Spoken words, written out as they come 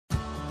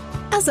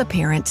As a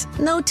parent,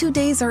 no 2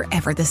 days are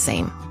ever the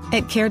same.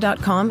 At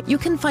Care.com, you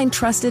can find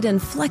trusted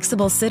and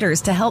flexible sitters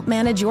to help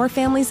manage your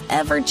family's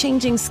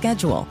ever-changing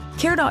schedule.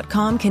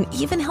 Care.com can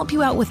even help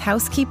you out with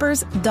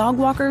housekeepers, dog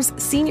walkers,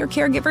 senior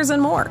caregivers,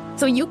 and more,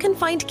 so you can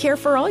find care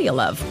for all you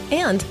love.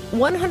 And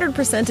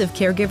 100% of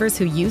caregivers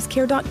who use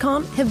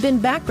Care.com have been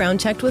background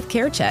checked with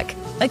CareCheck,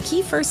 a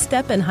key first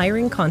step in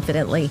hiring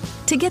confidently.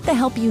 To get the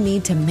help you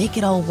need to make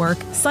it all work,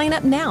 sign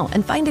up now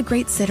and find a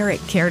great sitter at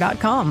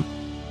Care.com.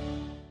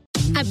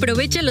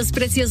 Aprovecha los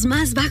precios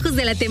más bajos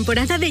de la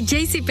temporada de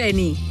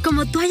JCPenney.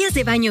 Como toallas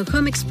de baño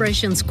Home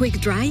Expressions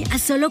Quick Dry a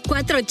solo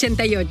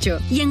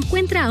 $4.88. Y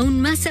encuentra aún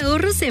más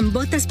ahorros en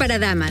botas para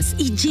damas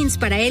y jeans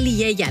para él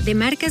y ella de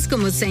marcas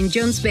como St.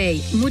 John's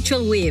Bay,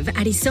 Mutual Weave,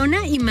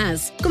 Arizona y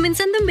más.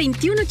 Comenzando en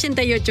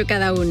 $21.88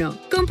 cada uno.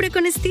 Compre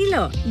con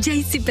estilo.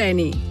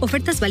 JCPenney.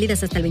 Ofertas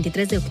válidas hasta el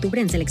 23 de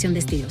octubre en selección de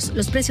estilos.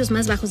 Los precios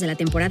más bajos de la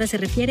temporada se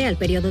refiere al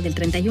periodo del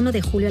 31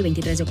 de julio al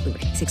 23 de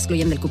octubre. Se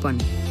excluyen del cupón.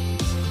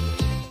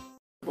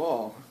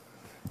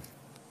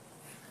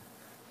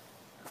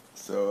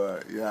 So,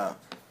 yeah.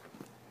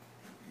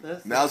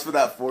 Now's for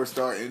that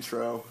 4-star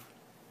intro.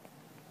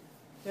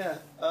 Yeah.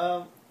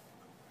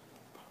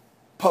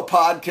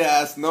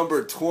 Podcast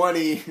number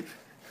 20.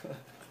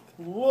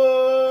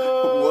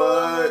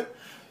 Whoa! What?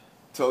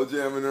 Told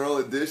you I'm an Earl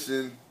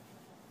edition.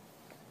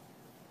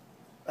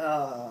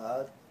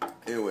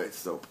 Anyway,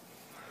 soap.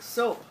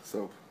 Soap.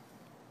 Soap.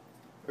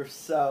 Or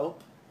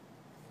soap.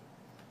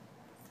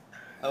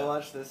 I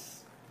watched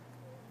this.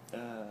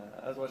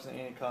 I was watching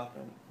Andy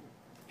Kaufman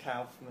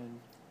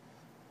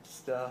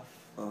stuff.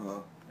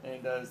 Uh-huh. And he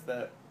does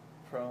that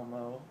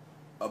promo.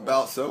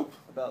 About soap?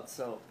 About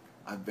soap.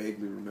 I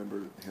vaguely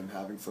remember him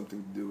having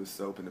something to do with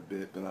soap in a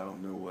bit, but I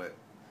don't know what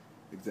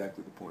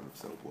exactly the point of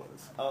soap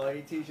was. Oh,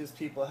 he teaches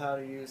people how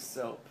to use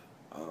soap.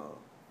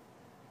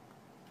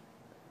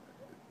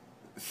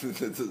 That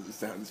doesn't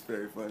sound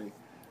very funny.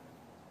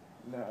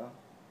 No.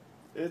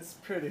 It's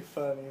pretty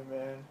funny,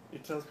 man. He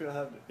tells people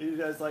how to... He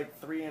does like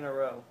 3 in a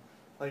row.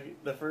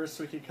 Like, the first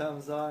week he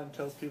comes on and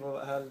tells people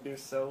about how to do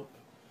soap.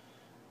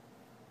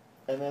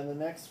 And then the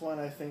next one,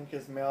 I think,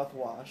 is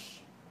mouthwash.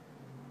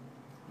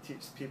 He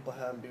teaches people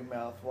how to do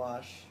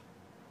mouthwash.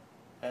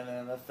 And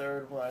then the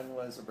third one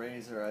was a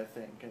razor, I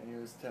think, and he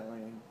was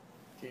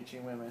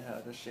teaching women how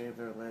to shave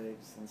their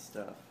legs and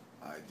stuff.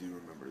 I do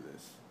remember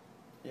this.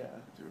 Yeah.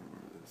 I do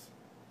remember this.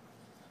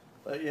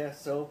 But yeah,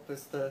 soap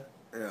is the...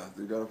 Yeah,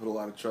 you gotta put a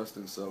lot of trust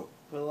in soap.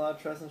 Put a lot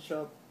of trust in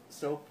soap.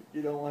 Soap,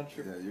 you don't want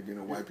your... Yeah, you're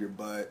gonna wipe your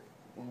butt.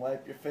 And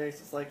wipe your face.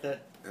 It's like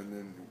that. And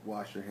then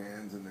wash your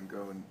hands and then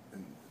go and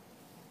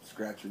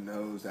scratch your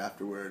nose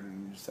afterward,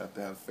 and you just have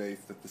to have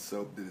faith that the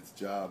soap did its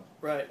job.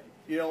 Right.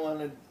 You don't want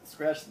to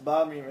scratch the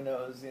bottom of your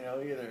nose, either.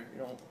 You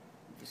don't.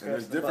 And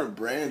there's different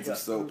brands of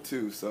soap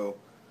too, so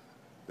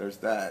there's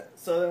that.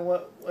 So then,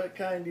 what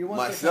kind do you want?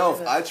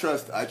 Myself, I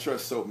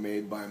trust soap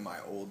made by my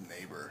old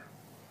neighbor.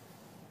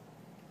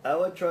 I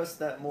would trust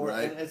that more,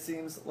 right? And it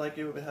seems like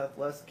it would have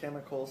less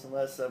chemicals and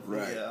less of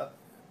the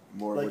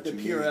more like what the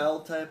you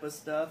Purell type of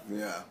stuff.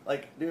 Yeah.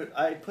 Like, dude,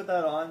 I put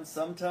that on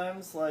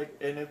sometimes,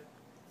 and if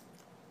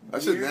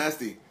that shit's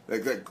nasty.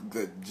 Like that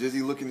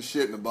jizzy looking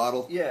shit in the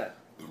bottle. Yeah.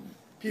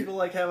 People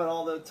have it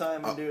all the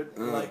time, and dude,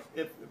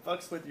 it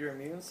fucks with your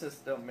immune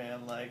system,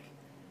 man.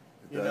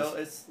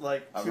 It's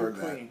like too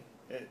clean.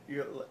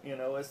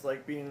 It's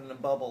like being in a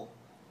bubble,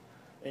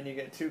 and you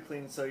get too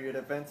clean, so your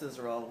defenses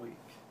are all weak.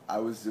 I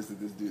was just at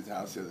this dude's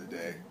house the other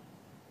day,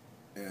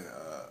 and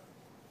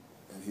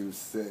he was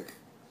sick,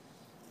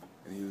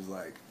 and he was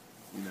like,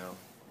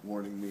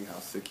 warning me how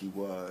sick he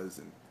was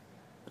and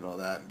all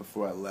that. And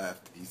before I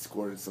left, he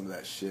squirted some of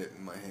that shit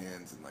in my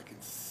hands and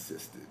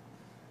insisted.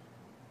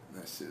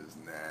 And that shit is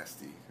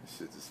nasty. That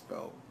shit just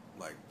felt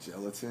like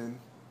gelatin.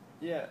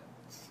 Yeah.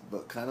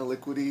 But kind of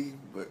liquidy,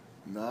 but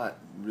not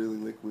really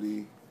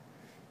liquidy.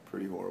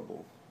 Pretty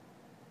horrible.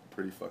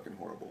 Pretty fucking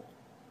horrible.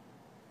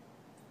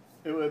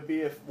 It would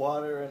be if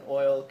water and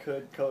oil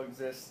could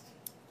coexist.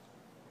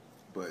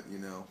 But,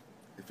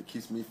 if it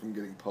keeps me from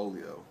getting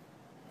polio.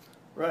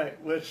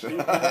 Right, which you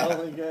can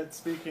only get,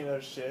 speaking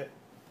of shit.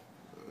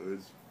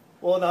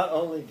 Well, not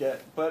only get,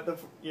 but,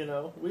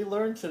 we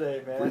learned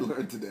today, man. We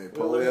learned today.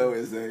 Polio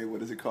is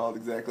what is it called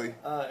exactly?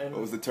 And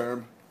what was the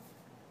term?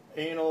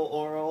 Anal,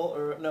 oral,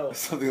 or no.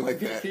 Something like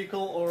that.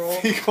 Fecal, oral.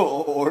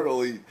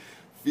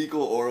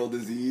 Fecal oral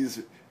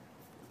disease.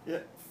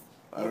 Yeah.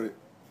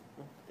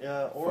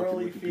 Yeah,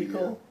 orally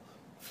fecal.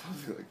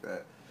 Something like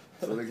that.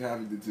 Something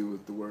having to do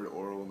with the word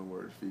oral and the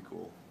word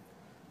fecal.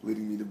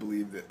 Leading me to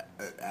believe that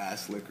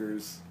ass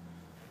lickers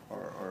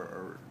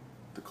are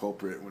the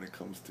culprit when it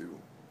comes to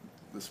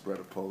the spread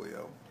of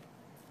polio.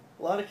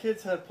 A lot of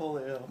kids had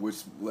polio.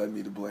 Which led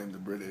me to blame the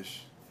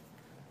British.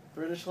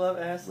 British love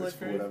ass lickers?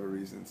 Which, for whatever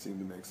reason, seemed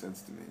to make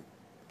sense to me.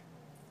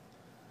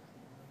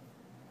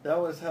 That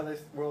was how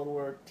World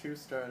War II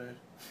started.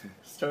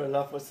 Started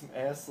off with some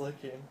ass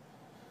licking.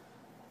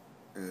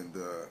 And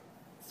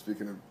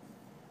speaking of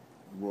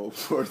World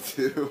War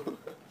II,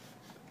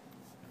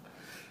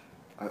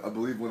 I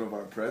believe one of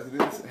our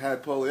presidents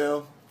had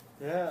polio.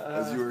 Yeah.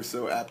 As you were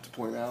so apt to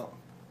point out.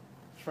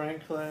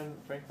 Franklin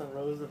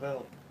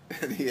Roosevelt.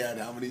 And he had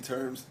how many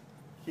terms?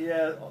 He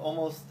had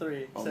almost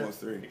 3. Almost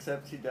 3.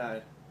 Except he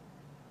died.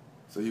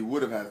 So he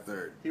would have had a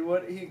 3rd.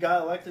 He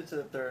got elected to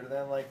the 3rd, and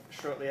then like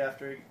shortly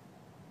after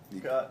he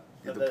got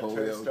the that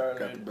polio term started.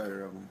 Got the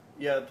better of him.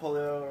 Yeah,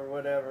 polio or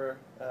whatever.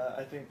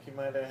 I think he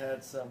might have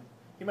had some.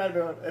 He might have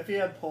been. If he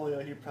had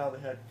polio, he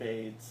probably had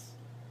fades.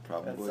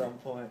 Probably. At some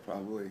point.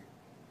 Probably.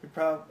 He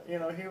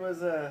probably. He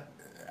was a.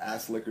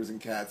 Ass lickers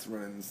and cats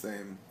running in the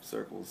same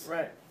circles.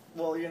 Right.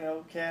 Well,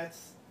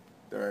 cats.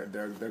 They're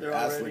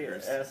ass already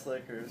lickers. Ass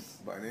lickers.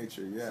 By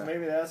nature, yeah. So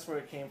maybe that's where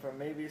it came from.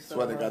 Maybe that's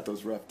why they got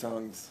those rough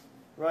tongues.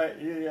 Right.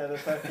 Yeah. The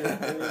fact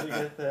that they need to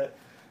get that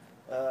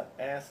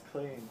ass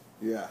clean.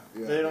 Yeah.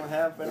 They don't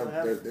have. They've been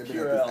at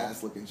this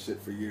ass licking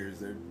shit for years.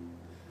 They're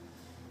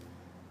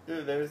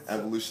there's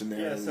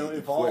evolutionarily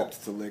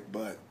equipped to lick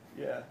butt.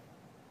 Yeah.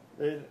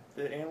 The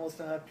animals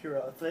don't have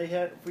Purell.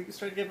 If we could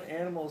start giving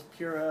animals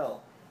Purell,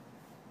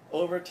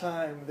 over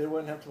time they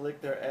wouldn't have to lick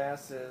their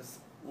asses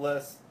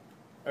thus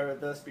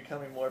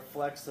becoming more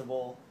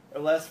flexible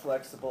or less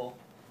flexible.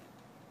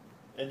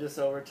 And just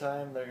over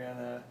time they're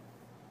gonna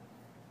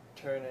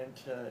turn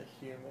into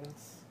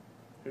humans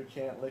who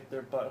can't lick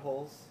their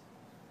buttholes.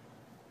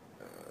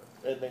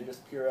 And they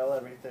just Purell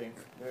everything.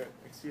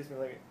 Excuse me,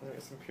 let me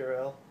get some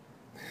Purell.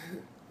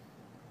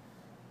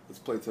 Let's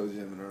play Toe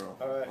Jam and Earl.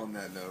 All right. On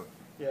that note.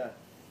 Yeah.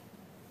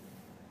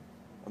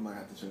 I might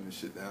have to turn this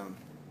shit down.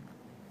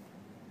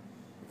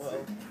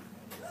 What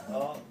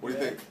do you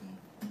think?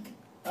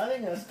 I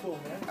think that's cool,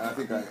 man. I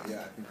think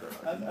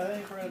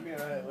we're gonna be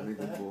alright with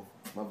that. We're cool.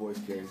 My voice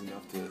carries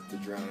enough to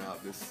drown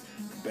out this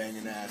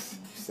banging ass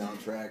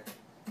soundtrack.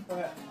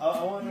 Okay,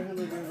 I wonder who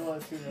the dude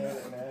was who made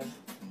it, man.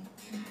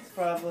 It's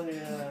probably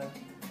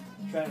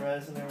Trent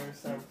Reznor or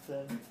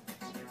something.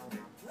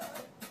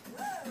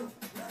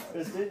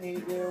 Because didn't he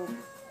do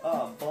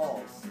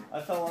balls? I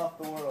fell off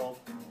the world.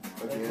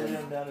 Okay. And put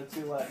him down to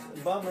 2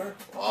 left. Bummer.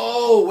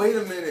 Oh, wait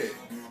a minute.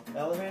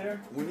 Elevator?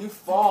 When you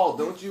fall,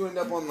 don't you end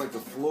up on like the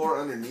floor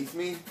underneath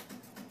me?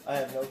 I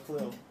have no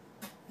clue.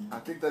 I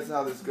think that's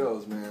how this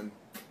goes, man.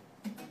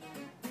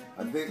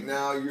 I think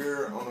now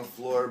you're on a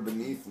floor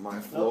beneath my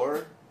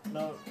floor.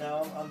 No,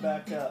 now I'm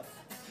back up.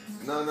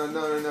 No,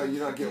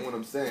 you're not getting what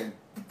I'm saying.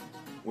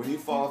 When you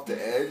fall off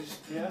the edge,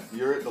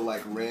 you're at the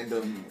like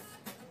random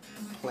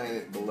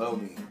planet below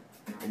me.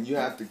 And you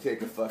have to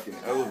take a fucking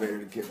elevator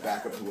to get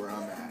back up to where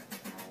I'm at.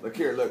 Look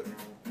here, look.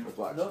 Look,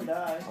 watch. Don't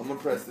die. I'm gonna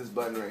press this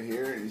button right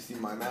here, and you see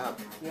my map?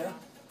 Yeah.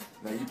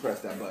 Now you press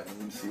that button, and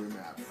let me see your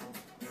map.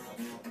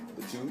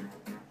 The 2? See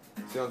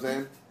what I'm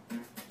saying?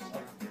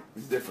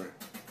 It's different.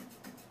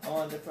 I'm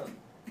on different.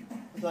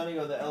 So I need to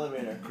go to the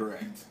elevator.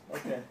 Correct.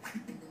 Okay.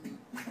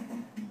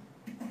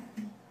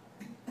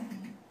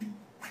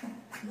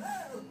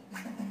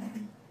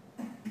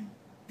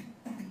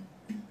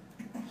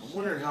 I'm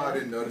wondering how I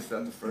didn't notice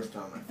that the first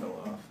time I fell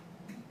off.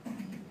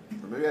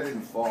 Or maybe I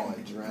didn't fall,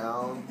 I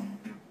drowned.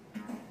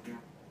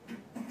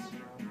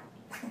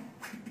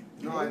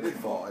 No, I did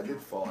fall. I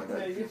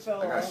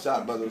got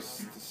shot by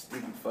those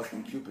stupid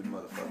fucking Cupid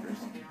motherfuckers.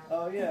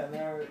 Oh yeah, and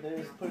they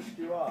just pushed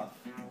you off.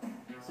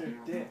 So they're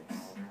dicks.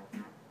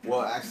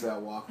 Well, actually I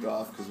walked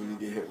off because when you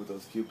get hit with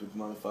those Cupid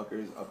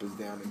motherfuckers, up is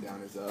down and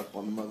down is up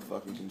on the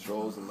motherfucking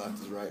controls, and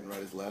left is right and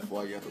right is left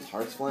while you got those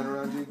hearts flying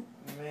around you.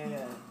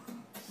 Man.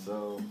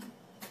 So...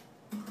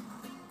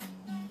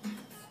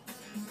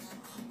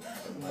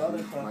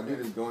 My dude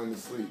is going to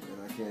sleep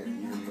and I can't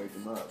even wake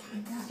him up.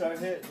 Start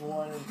hitting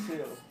 1 and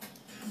 2.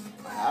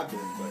 I have been,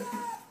 but...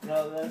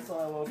 No, that's when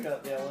I woke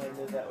up. Yeah, when I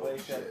did that wake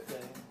up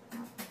thing.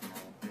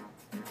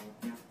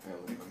 I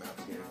gotta leave my map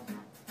again.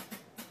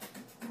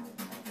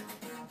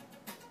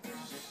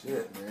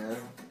 Shit, man.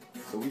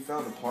 So we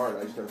found the part,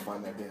 I just gotta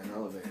find that damn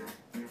elevator.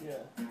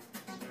 Yeah.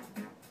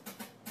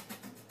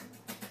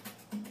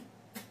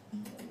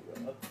 Go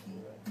up to the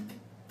right.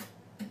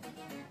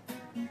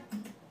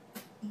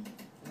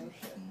 Oh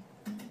shit.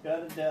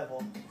 Got a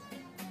devil.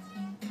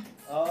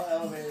 Oh,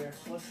 elevator.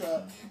 What's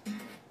up?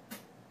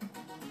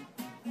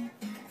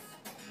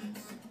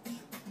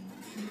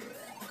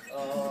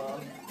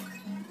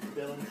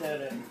 Bill and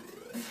Ted in.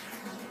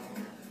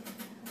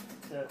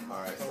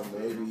 Alright, so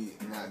maybe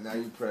now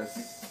you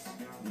press.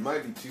 You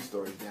might be 2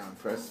 stories down.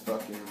 Press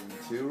fucking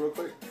 2 real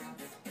quick.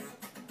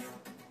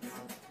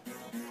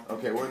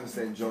 Okay, we're in the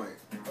same joint.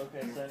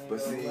 Okay, so I need to go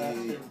left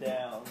and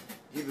down.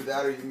 Either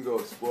that or you can go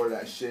explore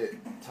that shit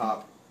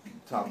top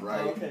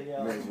right. Oh, okay,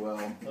 yeah. May as well.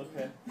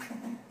 Okay.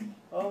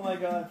 Oh my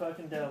god,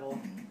 fucking devil.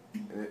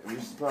 And we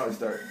should probably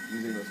start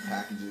using those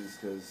packages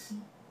because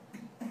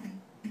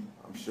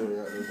I'm sure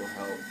those will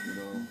help, you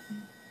know.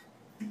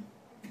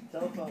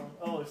 Telephone.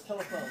 Oh, it's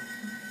telephone.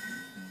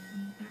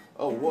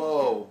 Oh,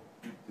 whoa.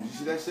 Did you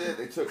see that shit?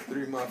 They took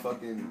 3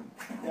 motherfucking...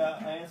 Yeah,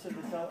 I answered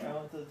I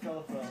went to the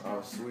telephone.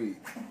 Oh, sweet.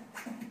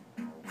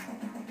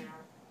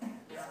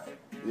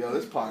 Yo,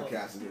 this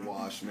podcast is a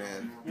wash,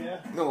 man.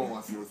 Yeah? No one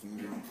wants to listen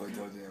to me play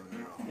Toe Jam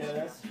and Earl. Yeah,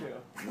 that's true.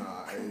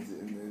 Nah,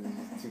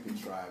 it's too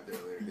contrived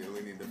earlier,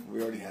 dude.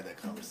 We already had that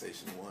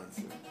conversation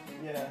once.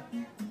 Yeah.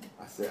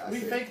 We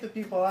fake the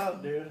people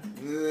out, dude.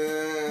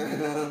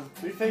 Nah.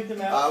 We fake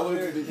them out. I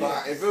wouldn't be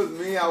buying. If it was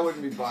me, I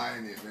wouldn't be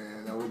buying it,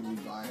 man. I wouldn't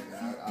be buying it.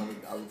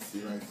 I would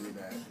see right through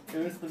that.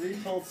 It was the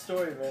retold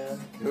story, man.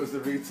 It was the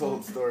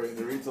retold story, and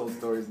the retold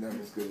story is never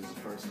as good as the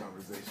first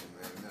conversation,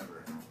 man.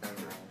 Never,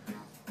 ever.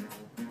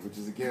 Which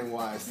is again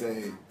why I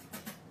say,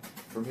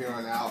 from here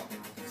on out,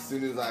 as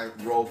soon as I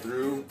roll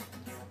through,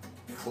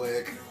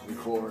 click,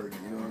 record.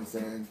 You know what I'm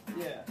saying?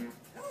 Yeah.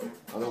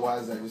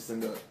 Otherwise, I just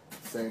end up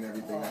saying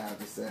everything I have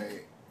to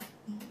say,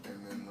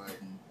 and then like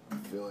I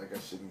feel like I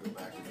shouldn't go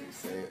back and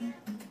re-say it.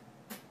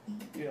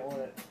 You don't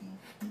want to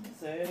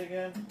say it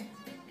again?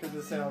 Because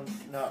it sounds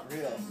not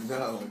real.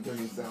 No, it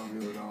doesn't sound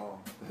real at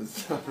all. It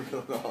doesn't sound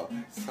real at all.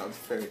 It sounds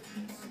very,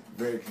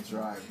 very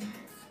contrived.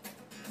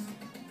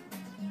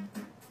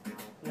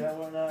 Yeah,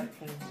 we're not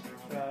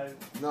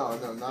contrived. No,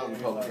 not on the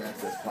public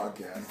access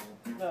podcast.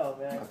 No,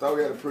 man. I thought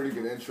we had a pretty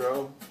good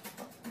intro.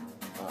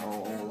 I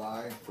won't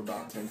lie. For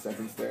about 10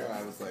 seconds there,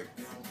 I was like,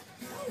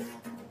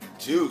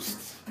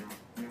 juiced.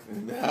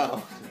 And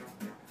now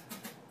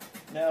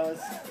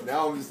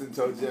I'm just in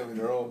Toe Jam and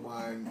Earl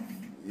mind.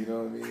 You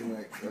know what I mean?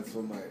 Like that's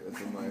what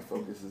my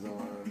focus is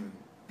on.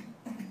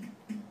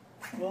 And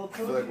Well, I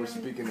feel like we're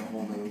speaking a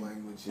whole nother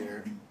language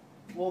here.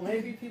 Well,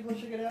 maybe people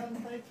should get out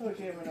and play Toe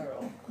Jam and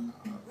Earl.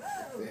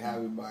 They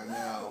have it by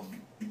now.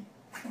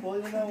 Well,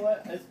 you know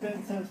what? It's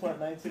been since,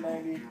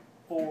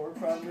 1994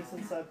 probably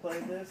since I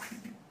played this?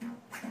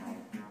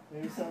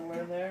 Maybe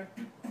somewhere in there?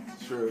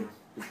 True.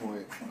 Good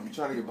point. I'm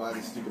trying to get by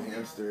this stupid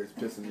hamster. It's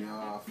pissing me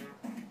off. God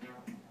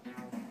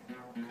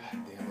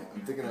damn it.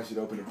 I'm thinking I should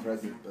open a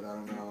present, but I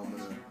don't know. I'm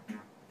gonna...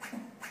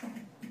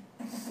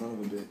 Son of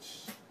a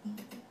bitch.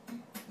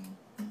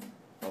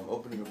 If I'm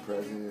opening a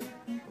present,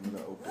 I'm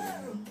gonna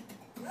open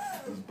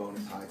these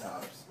bonus high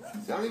tops.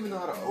 See, I don't even know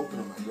how to open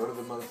them. I go to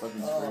the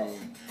motherfucking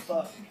screen.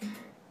 Fuck.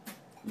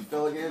 You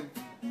fell again?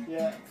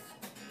 Yeah.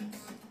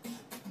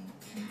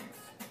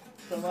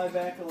 So am I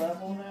back a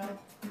level now?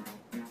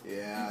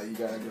 Yeah, you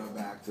gotta go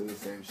back to the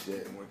same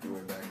shit and work your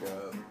way back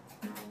up.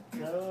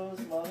 Those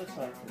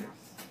motherfuckers.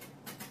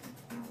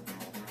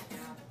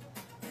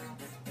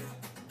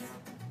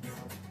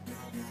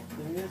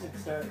 The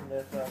music's starting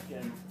to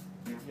fucking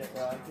get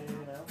rocky,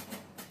 you know?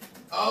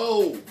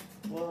 Oh!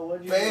 Well,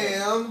 what'd you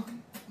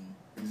Bam!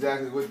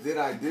 Exactly, what did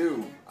I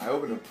do? I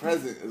opened a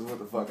present is what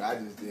the fuck I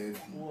just did.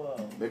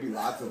 Whoa. Maybe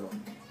lots of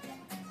them.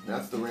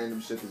 That's the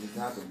random shit that just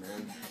happened,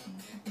 man.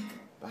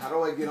 But how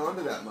do I get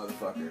onto that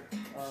motherfucker?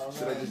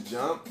 Should I just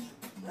jump?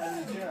 How do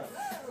you jump?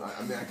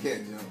 I mean, I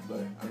can't jump,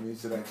 but I mean,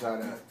 should I try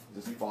to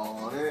just fall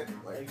on it?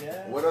 Like, I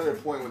guess. what other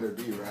point would there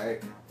be,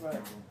 right?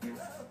 Right.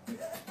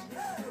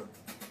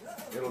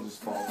 It'll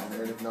just fall on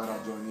there, and if not,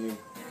 I'll join you.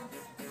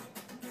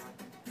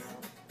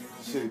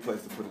 Shitty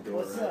place to put a door,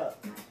 What's right?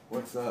 up?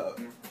 What's up?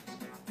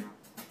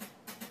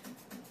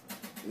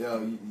 Yo,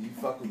 you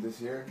fuck with this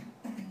here?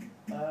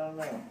 I don't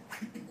know.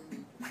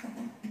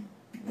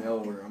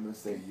 Mail order, I'm gonna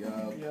say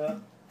yup.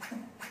 Yup.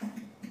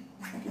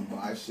 You can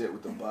buy shit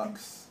with the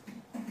bucks.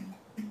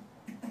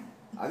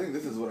 I think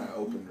this is what I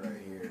opened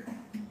right here.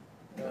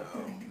 No.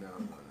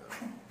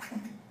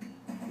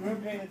 You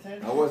weren't paying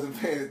attention? I wasn't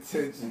paying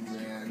attention,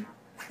 man.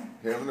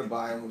 Here, I'm gonna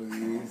buy one of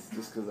these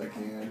just cause I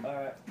can.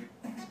 Alright.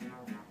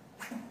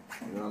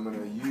 And I'm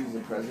gonna use a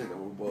present that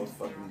we'll both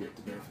fucking get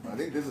to benefit. I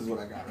think this is what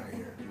I got right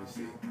here. Let me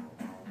see.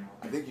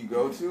 I think you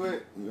go to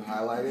it, and you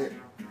highlight it,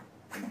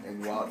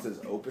 and while it says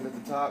open at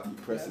the top, you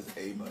press this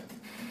A button.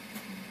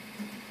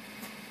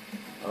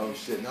 Oh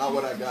shit, not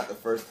what I got the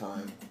first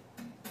time.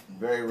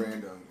 Very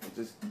random. It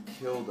just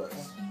killed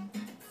us.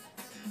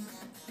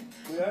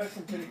 We are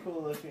some pretty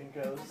cool looking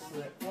ghosts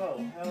that,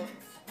 whoa, how...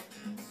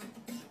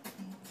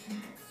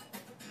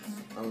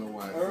 I don't know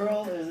why.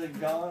 Earl is a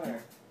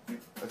goner.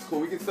 That's cool.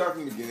 We can start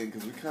from the beginning,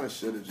 because we kind of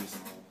should have just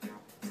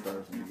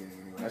started from the beginning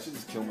anyway. I should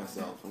just kill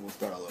myself, and we'll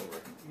start all over.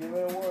 Give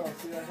it a whirl,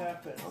 see what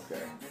happens.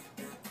 Okay.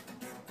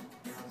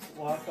 Just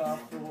walk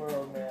off the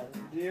world, man.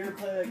 Do you ever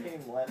play that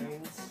game,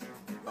 Lemmings?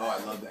 Oh, I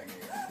love that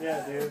game.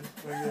 Yeah, dude.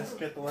 Where you just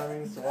get the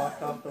lemmings to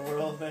walk off the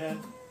world, man.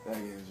 That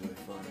game is really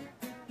fun.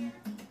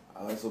 I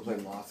also play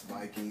Lost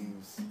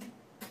Vikings.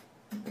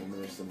 And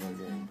another similar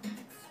game.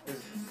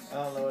 I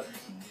don't know what...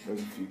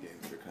 There's a few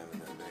games that are kind of in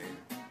that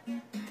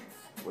vein.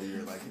 Where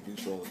you're like in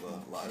control of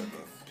a lot of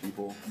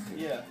people.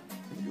 Yeah.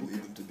 You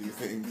lead them to do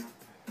things.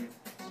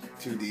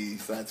 2D,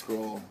 side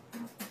scroll.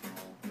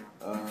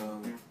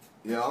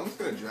 Yeah, I'm just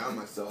gonna drown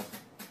myself.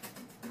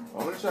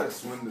 I'm gonna try to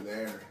swim to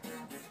there.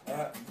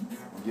 Alright.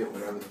 Get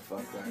whatever the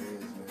fuck that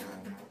is,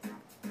 man.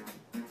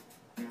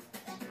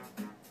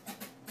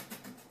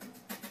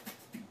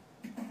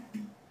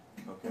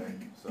 Okay,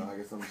 so I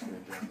guess I'm just gonna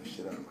drown the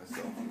shit out of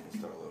myself and we'll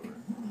start all over.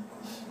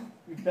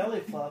 You belly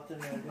flopped in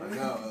there, dude. I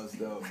know, that was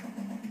dope.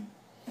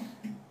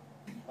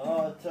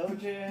 Oh, Toe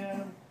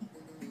Jam.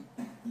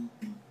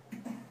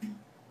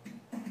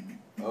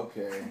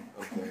 Okay.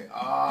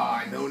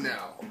 Ah, I know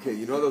now. Okay,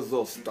 you know those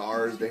little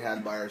stars they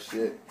had by our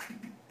shit?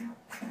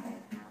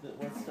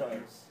 What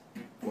stars?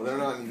 Well, they're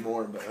not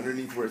anymore, but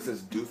underneath where it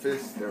says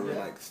doofus, there were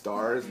like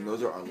stars, and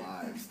those are our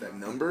lives. That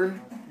number,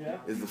 Yeah.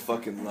 is the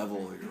fucking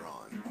level that you're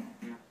on.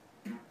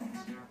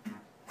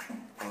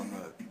 On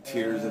the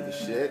tiers of the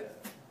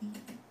shit. You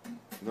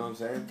know what I'm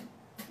saying?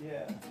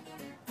 Yeah.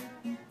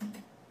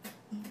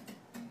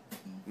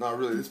 Not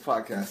really. This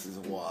podcast is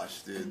a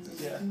wash, dude.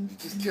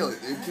 Just kill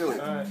it, dude. Kill it.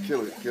 All right.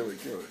 Kill it. Kill it.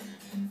 Kill it.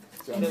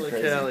 Sounds Kill it,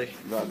 crazy. Kelly.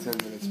 About 10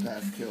 minutes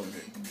past killing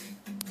it.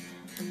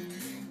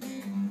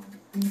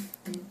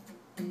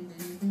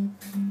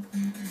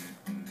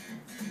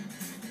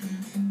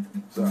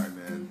 Sorry,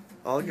 man.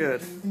 All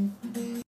good.